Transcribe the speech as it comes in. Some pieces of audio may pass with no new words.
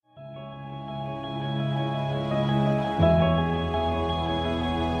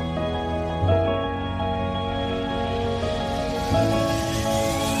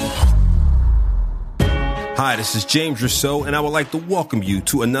Hi, this is James Rousseau, and I would like to welcome you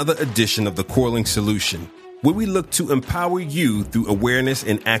to another edition of The Corling Solution, where we look to empower you through awareness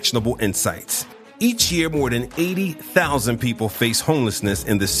and actionable insights. Each year, more than 80,000 people face homelessness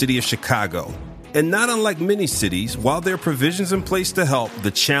in the city of Chicago. And not unlike many cities, while there are provisions in place to help, the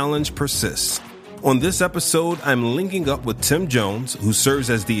challenge persists. On this episode, I'm linking up with Tim Jones, who serves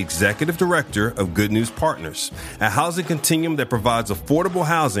as the Executive Director of Good News Partners, a housing continuum that provides affordable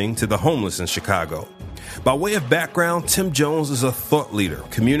housing to the homeless in Chicago. By way of background, Tim Jones is a thought leader,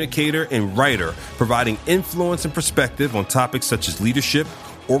 communicator, and writer, providing influence and perspective on topics such as leadership,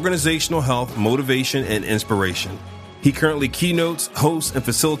 organizational health, motivation, and inspiration. He currently keynotes, hosts, and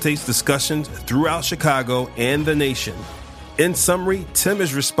facilitates discussions throughout Chicago and the nation. In summary, Tim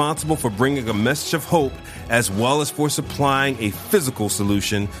is responsible for bringing a message of hope as well as for supplying a physical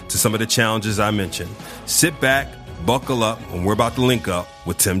solution to some of the challenges I mentioned. Sit back, buckle up, and we're about to link up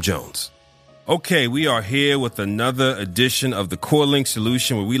with Tim Jones. Okay, we are here with another edition of the CoreLink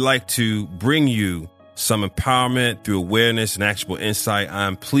Solution, where we like to bring you some empowerment through awareness and actionable insight.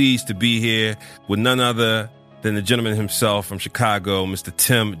 I'm pleased to be here with none other than the gentleman himself from Chicago, Mr.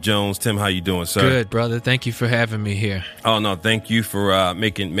 Tim Jones. Tim, how you doing, sir? Good, brother. Thank you for having me here. Oh, no, thank you for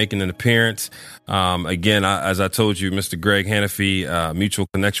making an appearance. Again, as I told you, Mr. Greg Hanafy, mutual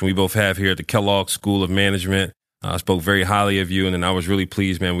connection we both have here at the Kellogg School of Management. I spoke very highly of you, and then I was really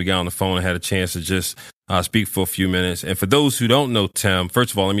pleased, man. We got on the phone and had a chance to just speak for a few minutes. And for those who don't know Tim,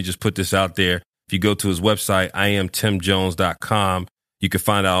 first of all, let me just put this out there. If you go to his website, IamTimJones.com, you can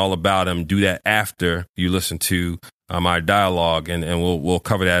find out all about him. Do that after you listen to our dialogue, and we'll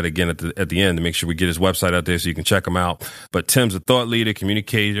cover that again at the end to make sure we get his website out there so you can check him out. But Tim's a thought leader,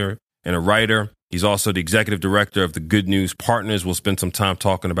 communicator, and a writer. He's also the executive director of the Good News Partners. We'll spend some time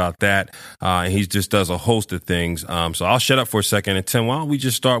talking about that. And he just does a host of things. So I'll shut up for a second. And Tim, why don't we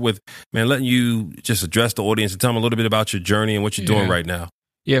just start with, man, letting you just address the audience and tell them a little bit about your journey and what you're doing right now.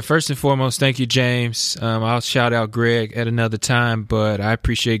 Yeah, first and foremost, thank you, James. I'll shout out Greg at another time, but I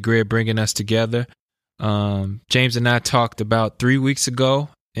appreciate Greg bringing us together. James and I talked about 3 weeks ago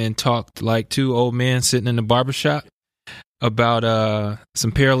and talked like two old men sitting in the barbershop about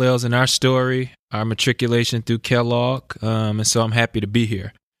some parallels in our story, our matriculation through Kellogg, and so I'm happy to be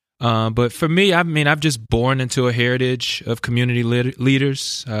here. But for me, I mean, I've just born into a heritage of community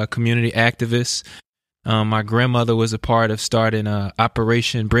leaders, community activists. My grandmother was a part of starting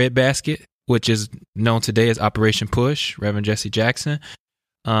Operation Breadbasket, which is known today as Operation Push, Reverend Jesse Jackson.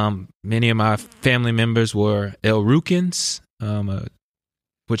 Many of my family members were El Rukins,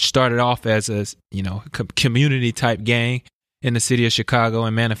 which started off as a community type gang in the city of Chicago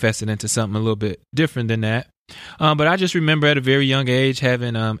and manifested into something a little bit different than that. But I just remember at a very young age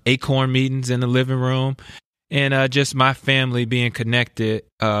having acorn meetings in the living room and just my family being connected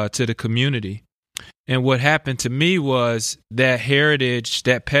to the community. And what happened to me was that heritage,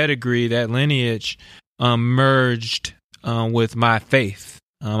 that pedigree, that lineage merged with my faith.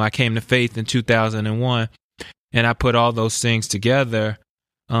 I came to faith in 2001, and I put all those things together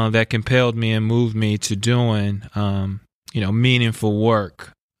that compelled me and moved me to doing, meaningful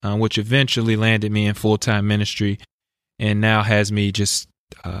work, which eventually landed me in full-time ministry and now has me just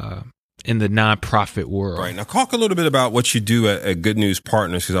in the nonprofit world. Right. Now, talk a little bit about what you do at Good News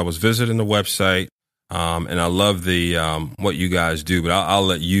Partners, because I was visiting the website. And I love the what you guys do, but I'll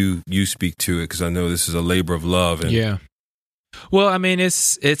let you speak to it because I know this is a labor of love. Yeah. Well, I mean,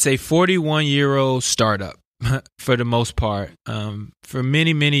 it's a 41-year-old startup for the most part. For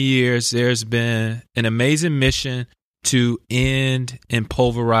many, many years, there's been an amazing mission to end and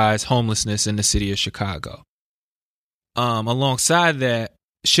pulverize homelessness in the city of Chicago. Alongside that,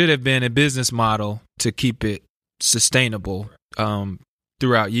 should have been a business model to keep it sustainable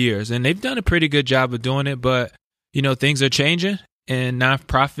throughout years. And they've done a pretty good job of doing it, but, things are changing and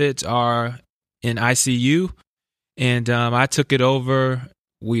nonprofits are in ICU. And I took it over.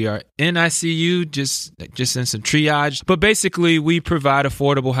 We are in ICU, just in some triage. But basically, we provide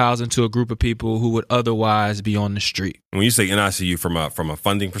affordable housing to a group of people who would otherwise be on the street. When you say in ICU from a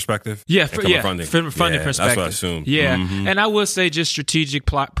funding perspective? Yeah, from a funding perspective. That's what I assumed. Yeah, mm-hmm. And I would say just strategic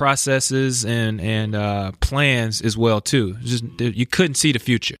processes and plans as well, too. Just you couldn't see the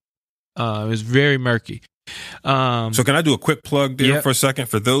future. It was very murky. So can I do a quick plug there for a second?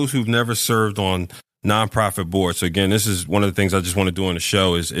 For those who've never served on nonprofit board. So again, this is one of the things I just want to do on the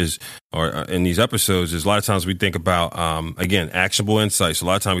show is in these episodes is a lot of times we think about, again, actionable insights. A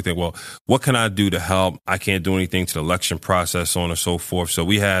lot of times we think, well, what can I do to help? I can't do anything to the election process, so on and so forth. So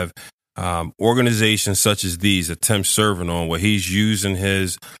we have organizations such as these that Tim's serving on where he's using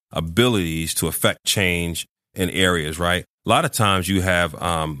his abilities to affect change in areas, right? A lot of times you have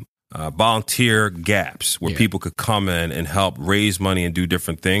volunteer gaps where people could come in and help raise money and do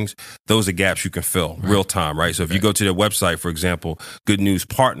different things. Those are gaps you can fill real time, right? So if you go to their website, for example, Good News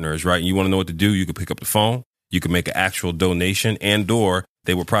Partners, right, and you want to know what to do, you can pick up the phone, you can make an actual donation, and or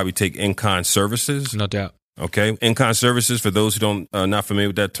they will probably take in-kind services. No doubt. Okay. In-kind services, for those who don't not familiar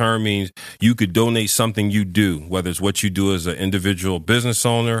with that term, means you could donate something you do, whether it's what you do as an individual business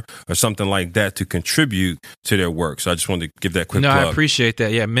owner or something like that, to contribute to their work. So I just wanted to give that quick plug. I appreciate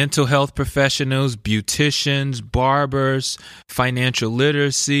that. Yeah. Mental health professionals, beauticians, barbers, financial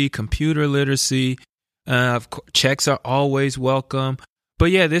literacy, computer literacy. Of course, checks are always welcome. But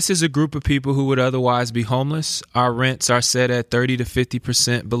yeah, this is a group of people who would otherwise be homeless. Our rents are set at 30 to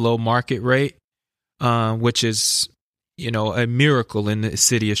 50% below market rate. Which is, a miracle in the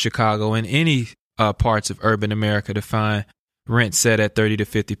city of Chicago and any parts of urban America to find rent set at 30 to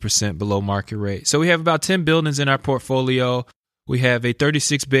 50% below market rate. So we have about 10 buildings in our portfolio. We have a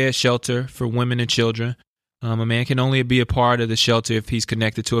 36-bed shelter for women and children. A man can only be a part of the shelter if he's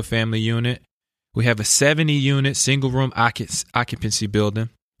connected to a family unit. We have a 70-unit single-room occupancy building,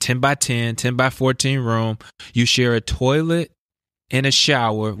 10 by 10, 10 by 14 room. You share a toilet and a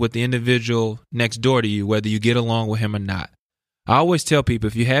shower with the individual next door to you, whether you get along with him or not. I always tell people,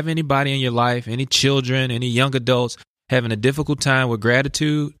 if you have anybody in your life, any children, any young adults having a difficult time with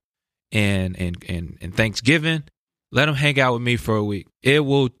gratitude and Thanksgiving, let them hang out with me for a week. It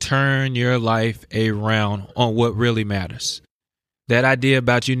will turn your life around on what really matters. That idea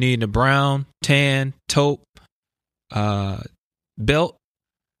about you needing a brown, tan, taupe, belt,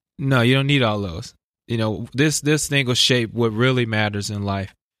 no, you don't need all those. This thing will shape what really matters in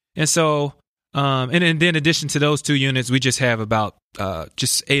life. And so, and then in addition to those 2 units, we just have about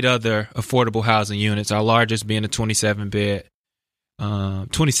just 8 other affordable housing units, our largest being a 27-bed,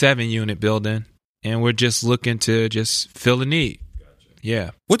 27-unit building. And we're just looking to just fill a need. Yeah.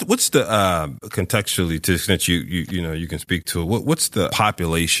 What's the, contextually, to the extent you can speak to it, what's the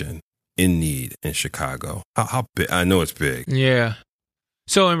population in need in Chicago? How big? I know it's big. Yeah.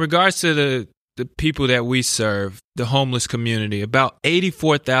 So in regards to the people that we serve, the homeless community, about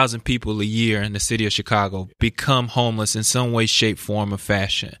 84,000 people a year in the city of Chicago become homeless in some way, shape, form, or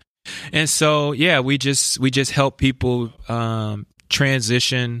fashion. And so, yeah, we just help people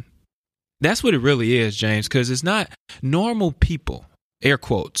transition. That's what it really is, James, because it's not normal people, air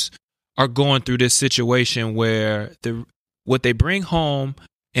quotes, are going through this situation where what they bring home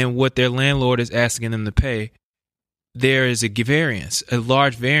and what their landlord is asking them to pay, there is a variance, a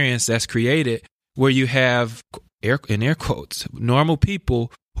large variance that's created where you have, in air quotes, normal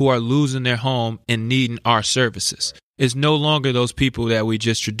people who are losing their home and needing our services. It's no longer those people that we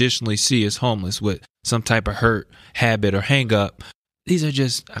just traditionally see as homeless with some type of hurt, habit, or hang up. These are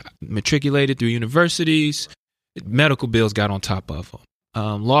just matriculated through universities. Medical bills got on top of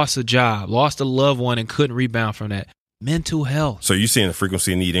them. Lost a job, lost a loved one and couldn't rebound from that. Mental health. So you're seeing the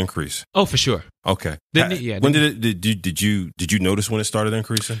frequency of need increase? Oh, for sure. Okay. When did you notice when it started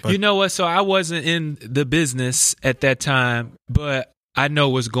increasing? You know what? So I wasn't in the business at that time, but I know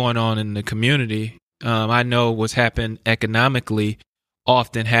what's going on in the community. I know what's happened economically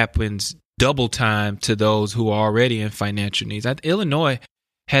often happens double time to those who are already in financial needs. Illinois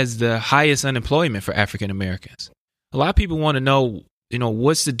has the highest unemployment for African Americans. A lot of people want to know,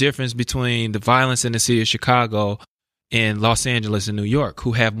 what's the difference between the violence in the city of Chicago and Los Angeles and New York,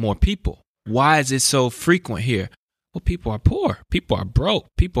 who have more people. Why is it so frequent here? Well, people are poor. People are broke.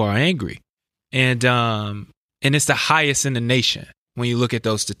 People are angry. And it's the highest in the nation when you look at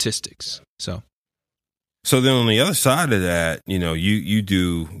those statistics. So then on the other side of that, you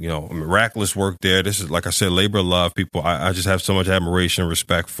do, miraculous work there. This is, like I said, labor of love. People, I just have so much admiration and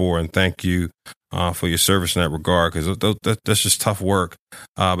respect for, and thank you for your service in that regard, because that's just tough work.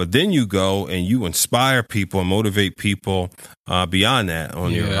 But then you go and you inspire people and motivate people beyond that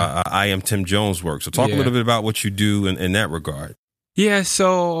on your I Am Tim Jones work. So talk a little bit about what you do in that regard. Yeah,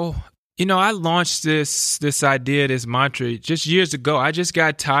 so, I launched this idea, this mantra just years ago. I just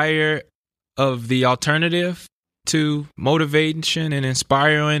got tired of the alternative to motivation and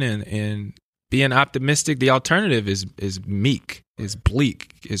inspiring and being optimistic. The alternative is meek, is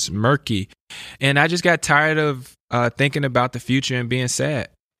bleak, is murky. And I just got tired of thinking about the future and being sad.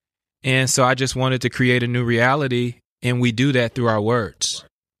 And so I just wanted to create a new reality. And we do that through our words.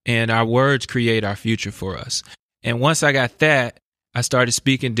 And our words create our future for us. And once I got that, I started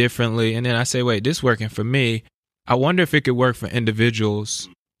speaking differently. And then I say, wait, this is working for me. I wonder if it could work for individuals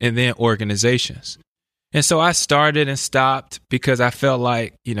and then organizations. And so I started and stopped because I felt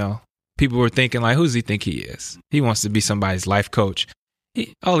like, people were thinking like, who does he think he is? He wants to be somebody's life coach.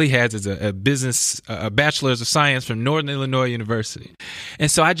 All he has is a bachelor's of science from Northern Illinois University.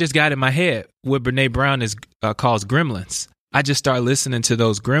 And so I just got in my head what Brene Brown calls gremlins. I just started listening to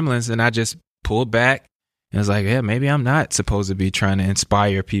those gremlins, and I just pulled back and was like, yeah, maybe I'm not supposed to be trying to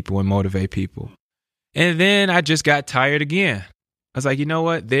inspire people and motivate people. And then I just got tired again. I was like, you know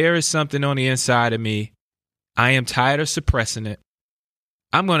what? There is something on the inside of me. I am tired of suppressing it.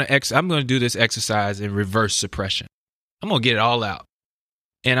 I'm going to do this exercise in reverse suppression. I'm going to get it all out.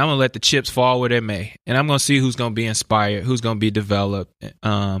 And I'm going to let the chips fall where they may. And I'm going to see who's going to be inspired, who's going to be developed.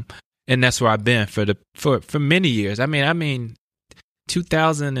 And that's where I've been for many years. I mean,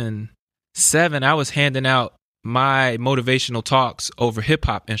 2007, I was handing out my motivational talks over hip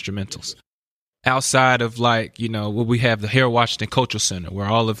hop instrumentals outside of where we have the Harold Washington Cultural Center, where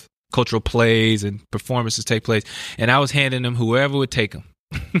all of cultural plays and performances take place. And I was handing them whoever would take them.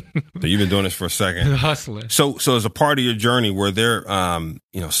 So you've been doing this for a second. Hustling. So as a part of your journey, were there,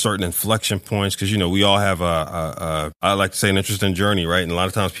 certain inflection points? Because, we all have I like to say an interesting journey, right? And a lot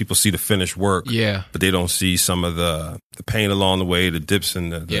of times people see the finished work, but they don't see some of the pain along the way, the dips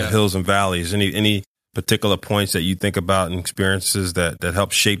and the hills and valleys. Any particular points that you think about and experiences that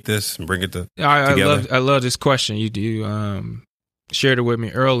help shape this and bring it together? I love this question. You shared it with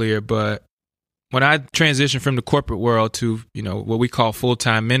me earlier, but when I transitioned from the corporate world to, what we call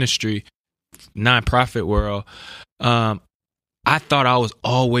full-time ministry, nonprofit world, I thought I was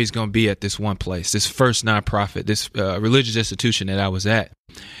always going to be at this one place, this first nonprofit, this religious institution that I was at.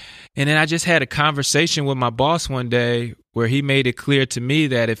 And then I just had a conversation with my boss one day where he made it clear to me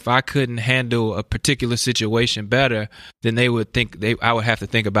that if I couldn't handle a particular situation better, then I would have to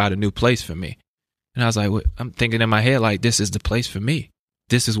think about a new place for me. And I was like, I'm thinking in my head, like, this is the place for me.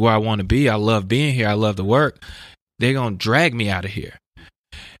 This is where I want to be. I love being here. I love the work. They're going to drag me out of here.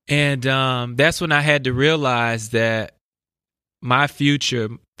 And that's when I had to realize that my future,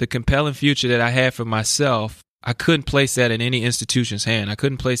 the compelling future that I had for myself, I couldn't place that in any institution's hand. I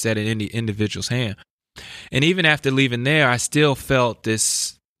couldn't place that in any individual's hand. And even after leaving there, I still felt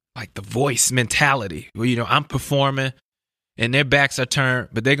this, like, the voice mentality where, I'm performing and their backs are turned,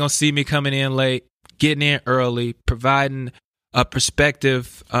 but they're going to see me coming in late, getting in early, providing a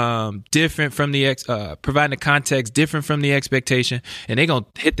perspective different from providing a context different from the expectation, and they're going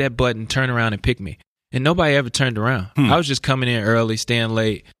to hit that button, turn around, and pick me. And nobody ever turned around. I was just coming in early, staying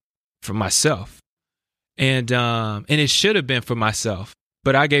late for myself. And it should have been for myself,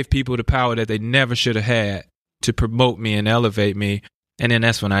 but I gave people the power that they never should have had to promote me and elevate me. And then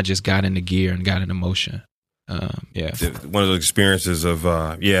that's when I just got into gear and got into motion. One of those experiences of,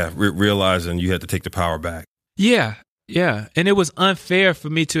 realizing you had to take the power back. Yeah. And it was unfair for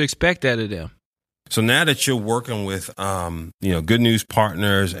me to expect that of them. So now that you're working with, Good News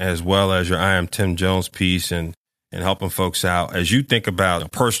Partners, as well as your I Am Tim Jones piece and helping folks out, as you think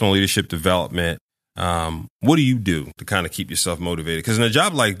about personal leadership development, what do you do to kind of keep yourself motivated? Because in a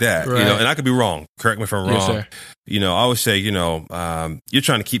job like that, right, and I could be wrong, correct me if I'm wrong. Yes, sir. I always say, you're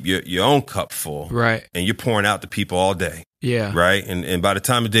trying to keep your own cup full, right? And you're pouring out to people all day, right? And by the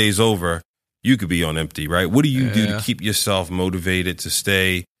time the day's over, you could be on empty, right? What do you do to keep yourself motivated, to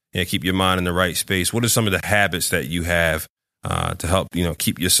stay and keep your mind in the right space? What are some of the habits that you have to help,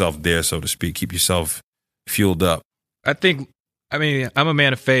 keep yourself there, so to speak, keep yourself fueled up? I'm a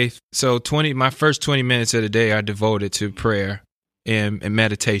man of faith. So my first 20 minutes of the day are devoted to prayer and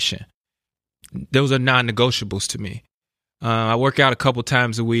meditation. Those are non-negotiables to me. I work out a couple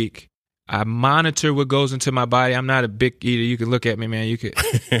times a week. I monitor what goes into my body. I'm not a big eater. You can look at me, man.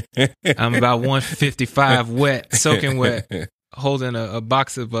 I'm about 155 wet, soaking wet, holding a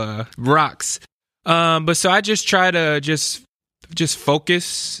box of rocks. But so I just try to just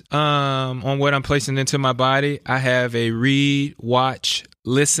focus on what I'm placing into my body. I have a read, watch,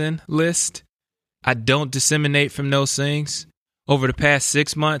 listen list. I don't disseminate from those things. Over the past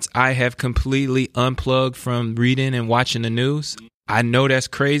 6 months, I have completely unplugged from reading and watching the news. I know that's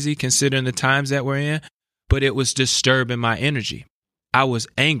crazy considering the times that we're in, but it was disturbing my energy. I was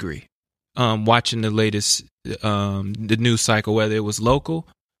angry watching the latest the news cycle, whether it was local,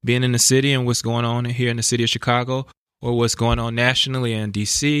 being in the city and what's going on here in the city of Chicago, or what's going on nationally in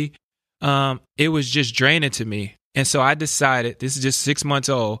D.C. It was just draining to me. And so I decided, this is just 6 months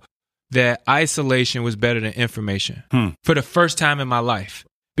old, that isolation was better than information for the first time in my life,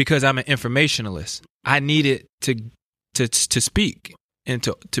 because I'm an informationalist. I needed to speak and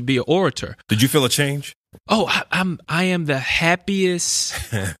to be an orator. Did you feel a change? Oh, I am the happiest.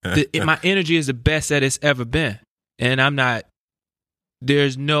 My energy is the best that it's ever been. And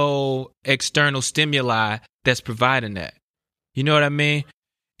there's no external stimuli that's providing that. You know what I mean?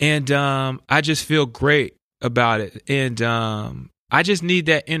 And I just feel great about it. And I just need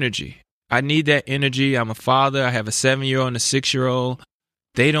that energy. I need that energy. I'm a father. I have a 7-year-old and a 6-year-old.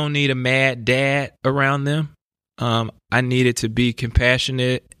 They don't need a mad dad around them. I needed to be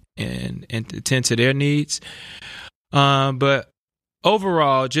compassionate and attend to their needs. But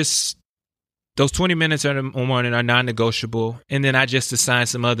overall, just those 20 minutes in the morning are non-negotiable. And then I just assigned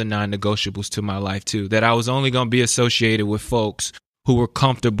some other non-negotiables to my life too, that I was only going to be associated with folks who were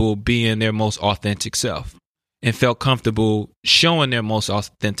comfortable being their most authentic self and felt comfortable showing their most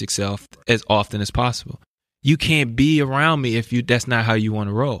authentic self as often as possible. You can't be around me if that's not how you want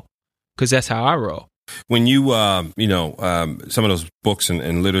to roll, because that's how I roll. When you, some of those books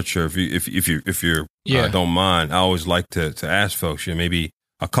and literature, if you don't mind, I always like to ask folks, maybe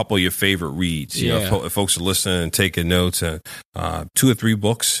a couple of your favorite reads. If folks are listening and taking notes, 2 or 3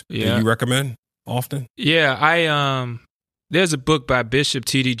 books that you recommend often. Yeah, there's a book by Bishop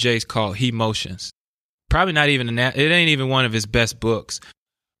T.D. Jakes called He Motions. Probably not even it ain't even one of his best books.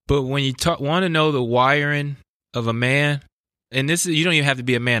 But when you want to know the wiring of a man, and you don't even have to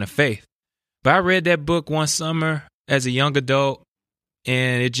be a man of faith. But I read that book one summer as a young adult,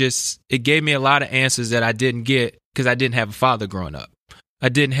 and it gave me a lot of answers that I didn't get because I didn't have a father growing up. I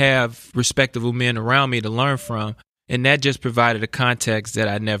didn't have respectable men around me to learn from, and that just provided a context that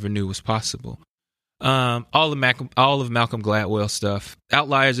I never knew was possible. All of Malcolm Gladwell stuff.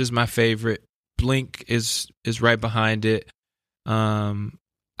 Outliers is my favorite. Blink is right behind it.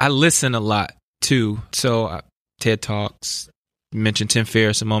 I listen a lot too. So TED Talks, mentioned Tim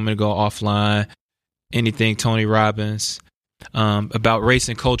Ferriss a moment ago, Offline, anything Tony Robbins, about race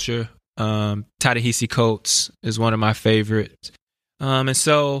and culture. Ta-Nehisi Coates is one of my favorites. And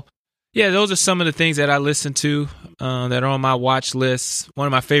so, those are some of the things that I listen to that are on my watch list. One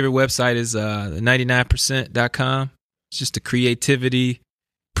of my favorite websites is 99percent.com. It's just a creativity,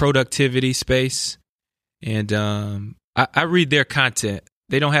 productivity space. And I read their content.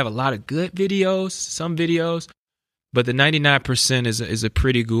 They don't have a lot of good videos, some videos, but the 99% is a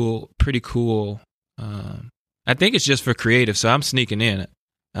pretty cool. I think it's just for creatives, so I'm sneaking in.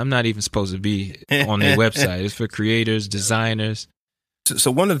 I'm not even supposed to be on their website. It's for creators, designers.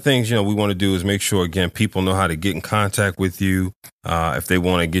 So one of the things, we want to do is make sure, again, people know how to get in contact with you if they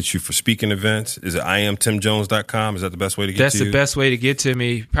want to get you for speaking events. Is it IamTimJones.com? Is that the best way to get to you? That's the best way to get to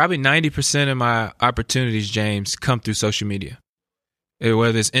me. Probably 90% of my opportunities, James, come through social media.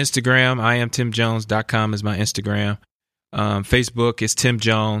 Whether it's Instagram, IamTimJones.com is my Instagram. Facebook is Tim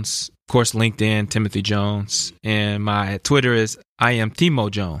Jones. Of course, LinkedIn, Timothy Jones. And my Twitter is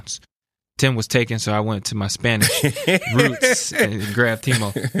IamTimo Jones. Tim was taken, so I went to my Spanish roots and grabbed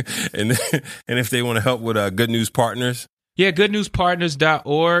Timo. And if they want to help with Good News Partners? Yeah,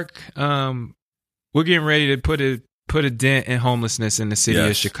 goodnewspartners.org. We're getting ready to put a dent in homelessness in the city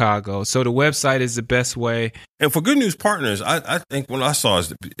of Chicago. So the website is the best way. And for Good News Partners, I think what I saw is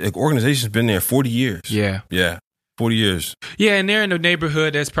the organization's been there 40 years. Yeah. 40 years. Yeah, and they're in a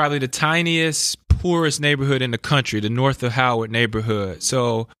neighborhood that's probably the tiniest, poorest neighborhood in the country, the North of Howard neighborhood.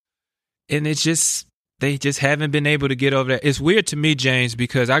 So, and they just haven't been able to get over that. It's weird to me, James,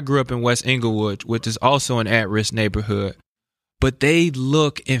 because I grew up in West Englewood, which is also an at-risk neighborhood, but they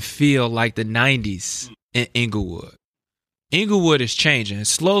look and feel like the 90s in Englewood. Englewood is changing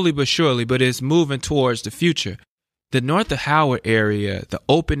slowly but surely, but it's moving towards the future. The North of Howard area, the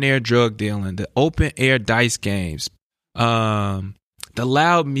open air drug dealing, the open air dice games, the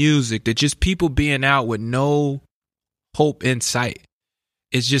loud music, the just people being out with no hope in sight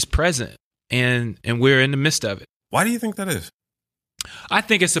is just present. And we're in the midst of it. Why do you think that is? I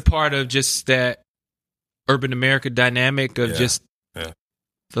think it's a part of just that urban America dynamic of just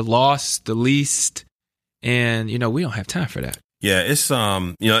the lost, the least. And, we don't have time for that. Yeah, it's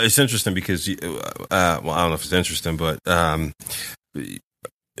it's interesting because I don't know if it's interesting, but I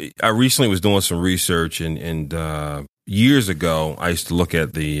recently was doing some research and years ago I used to look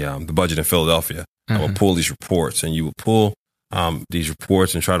at the budget in Philadelphia. I would pull these reports, and you would pull these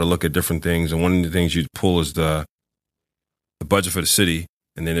reports and try to look at different things. And one of the things you'd pull is the budget for the city,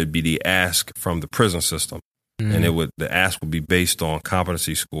 and then it'd be the ask from the prison system, and the ask would be based on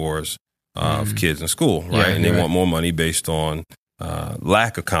competency scores of kids in school, right? And they want more money based on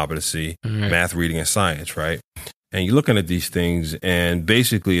lack of competency, math, reading, and science, right? And you're looking at these things, and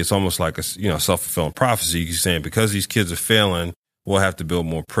basically it's almost like a self-fulfilling prophecy. You're saying because these kids are failing, we'll have to build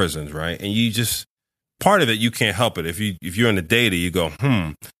more prisons, right? And you just part of it, you can't help it. If you're in the data, you go,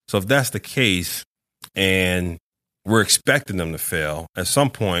 So if that's the case, and we're expecting them to fail, at some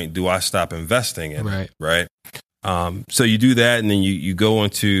point, do I stop investing in it, right? So you do that, and then you go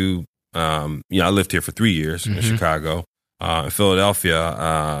into I lived here for 3 years in Chicago. in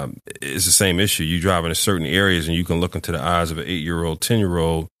Philadelphia, it's the same issue. You drive into certain areas and you can look into the eyes of an 8-year-old,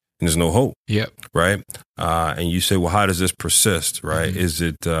 10-year-old, and there's no hope. Yep. Right. And you say, well, how does this persist? Right. Mm-hmm. Is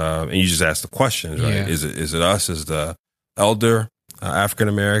it, and you just ask the questions, right? Yeah. Is it us as the elder African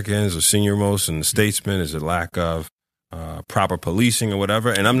Americans or senior most and the statesmen? Is it lack of proper policing or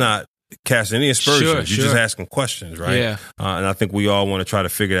whatever? And I'm not casting any aspersions. You're just asking questions, right? Yeah. And I think we all want to try to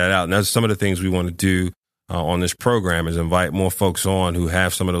figure that out. And that's some of the things we want to do on this program, is invite more folks on who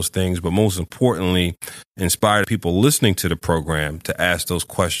have some of those things, but most importantly, inspire people listening to the program to ask those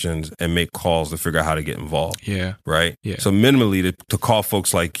questions and make calls to figure out how to get involved. Yeah. Right? Yeah. So minimally to call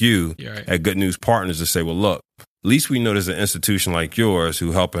folks like you right. at Good News Partners to say, well, look, at least we know there's an institution like yours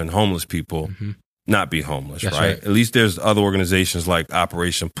who helping homeless people not be homeless, right? At least there's other organizations like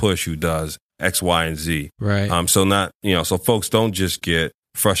Operation Push who does X, Y, and Z. Right. So folks don't just get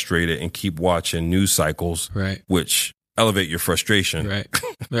frustrated and keep watching news cycles, right, which elevate your frustration. Right.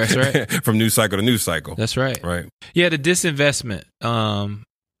 That's right. From news cycle to news cycle. That's right. Right. Yeah, the disinvestment. I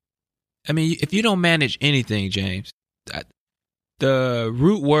mean, if you don't manage anything, James, the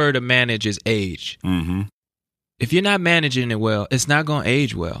root word of manage is age. Mm-hmm. If you're not managing it well, it's not going to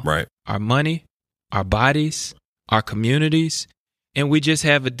age well. Right. Our money, our bodies, our communities, and we just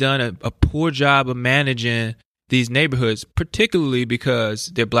have done a poor job of managing these neighborhoods, particularly because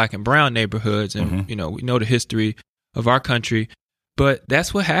they're Black and brown neighborhoods, and we know the history of our country. But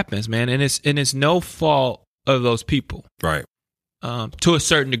that's what happens, man, and it's no fault of those people, right? To a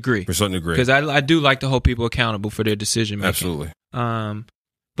certain degree, because I do like to hold people accountable for their decision making. Absolutely.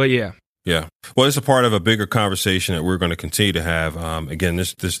 But yeah. Well, it's a part of a bigger conversation that we're going to continue to have. Again,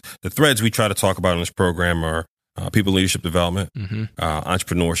 the threads we try to talk about in this program are people leadership development,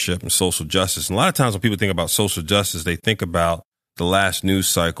 entrepreneurship, and social justice. And a lot of times when people think about social justice, they think about the last news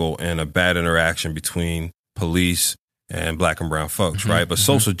cycle and a bad interaction between police and Black and brown folks, right? But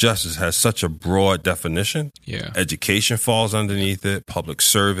social justice has such a broad definition. Yeah. Education falls underneath it, public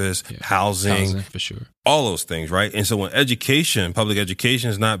service, housing, for sure. All those things, right? And so when public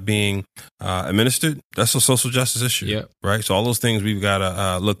education is not being administered, that's a social justice issue, right? So all those things we've got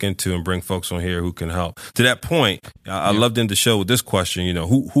to look into and bring folks on here who can help. To that point, I love to end the show with this question,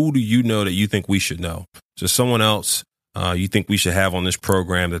 who do you know that you think we should know? Just someone else you think we should have on this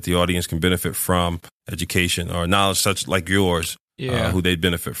program that the audience can benefit from, education or knowledge such like yours, who they'd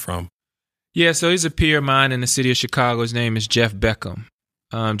benefit from? Yeah, so he's a peer of mine in the city of Chicago. His name is Jeff Beckham.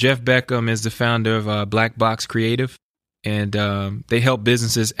 Jeff Beckham is the founder of Black Box Creative, and they help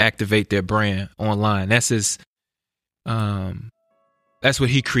businesses activate their brand online. That's what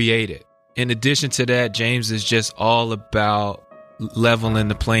he created. In addition to that, James is just all about leveling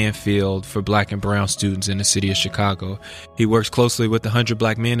the playing field for Black and brown students in the city of Chicago. He works closely with the 100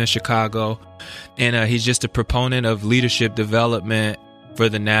 Black Men in Chicago, and he's just a proponent of leadership development for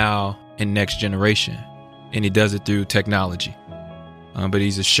the now and next generation, and he does it through technology. But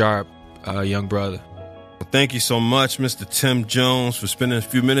he's a sharp young brother. Well, thank you so much, Mr. Tim Jones, for spending a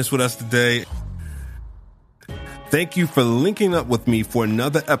few minutes with us today. Thank you for linking up with me for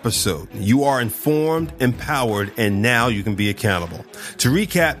another episode. You are informed, empowered, and now you can be accountable. To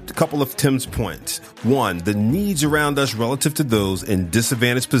recap, a couple of Tim's points. 1, the needs around us relative to those in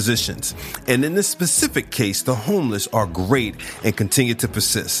disadvantaged positions. And in this specific case, the homeless are great and continue to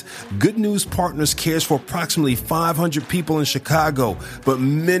persist. Good News Partners cares for approximately 500 people in Chicago, but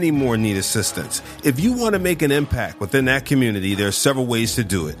many more need assistance. If you want to make an impact within that community, there are several ways to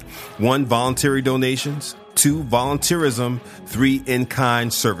do it. 1, voluntary donations. 2, volunteerism. 3,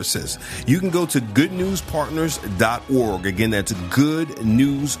 in-kind services. You can go to goodnewspartners.org. Again, that's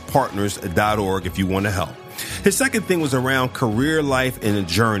goodnewspartners.org if you want to help. His second thing was around career life and a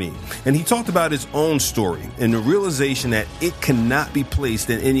journey. And he talked about his own story and the realization that it cannot be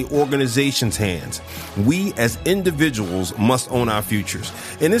placed in any organization's hands. We as individuals must own our futures.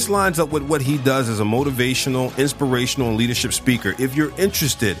 And this lines up with what he does as a motivational, inspirational, and leadership speaker. If you're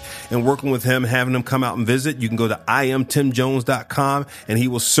interested in working with him, having him come out and visit, you can go to IamTimJones.com and he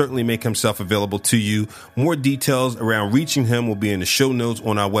will certainly make himself available to you. More details around reaching him will be in the show notes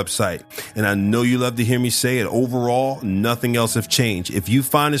on our website. And I know you love to hear me say it. Overall, nothing else has changed. If you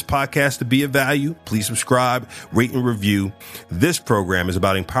find this podcast to be of value, please subscribe, rate, and review. This program is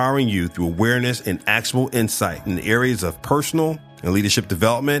about empowering you through awareness and actionable insight in the areas of personal and leadership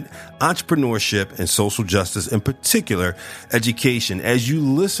development, entrepreneurship, and social justice, in particular, education. As you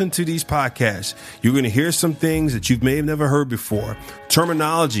listen to these podcasts, you're going to hear some things that you may have never heard before.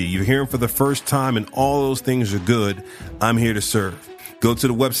 Terminology you're hearing for the first time, and all those things are good. I'm here to serve. Go to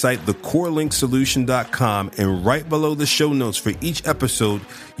the website, thecorelinkssolution.com, and right below the show notes for each episode,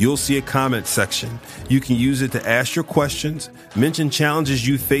 you'll see a comment section. You can use it to ask your questions, mention challenges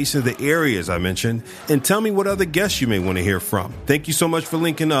you face in the areas I mentioned, and tell me what other guests you may want to hear from. Thank you so much for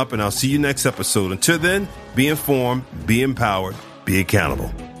linking up, and I'll see you next episode. Until then, be informed, be empowered, be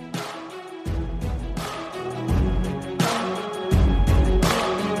accountable.